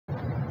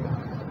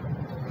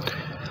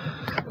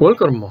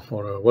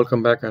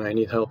Welcome back, and I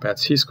need help at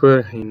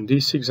C-square. In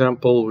this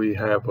example, we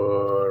have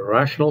a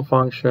rational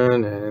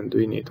function and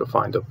we need to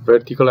find a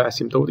vertical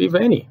asymptote, if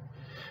any.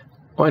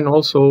 And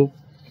also,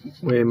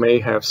 we may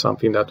have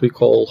something that we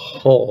call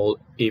hole,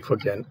 if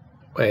again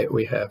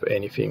we have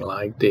anything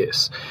like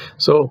this.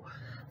 So,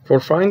 for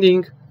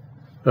finding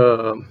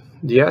the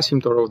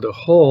asymptote of the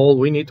hole,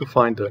 we need to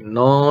find the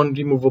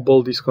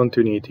non-removable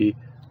discontinuity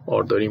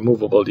or the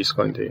removable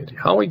discontinuity.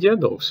 How we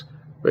get those?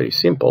 Very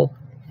simple.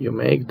 You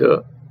make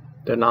the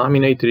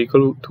denominator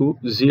equal to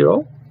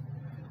 0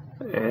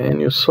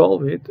 and you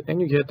solve it and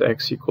you get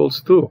x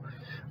equals 2,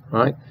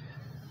 right?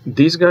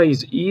 This guy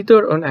is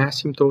either an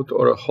asymptote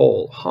or a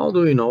hole. How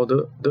do you know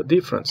the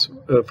difference?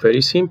 Very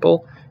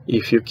simple.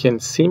 If you can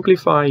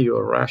simplify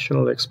your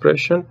rational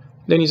expression,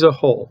 then it's a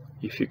hole.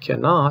 If you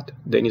cannot,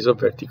 then it's a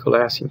vertical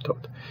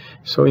asymptote.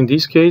 So in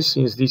this case,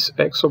 since this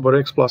x over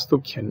x plus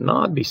 2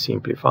 cannot be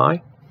simplified,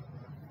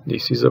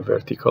 this is a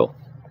vertical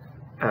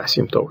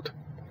asymptote.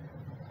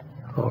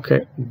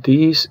 Okay,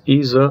 this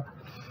is a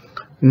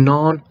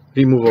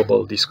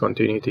non-removable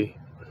discontinuity,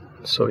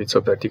 so it's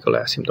a vertical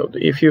asymptote.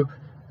 If you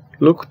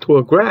look to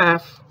a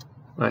graph,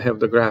 I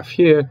have the graph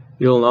here,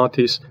 you'll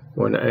notice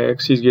when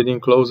x is getting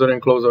closer and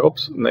closer,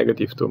 oops,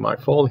 -2, my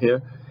fault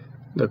here,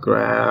 the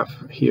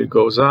graph here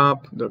goes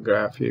up, the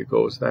graph here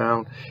goes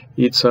down.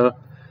 It's a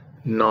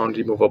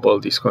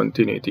non-removable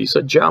discontinuity, it's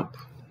a jump,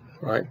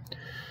 right?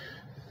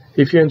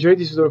 If you enjoyed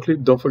this video clip,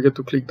 don't forget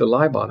to click the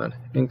like button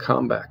and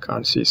come back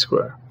on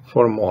C-square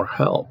for more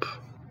help.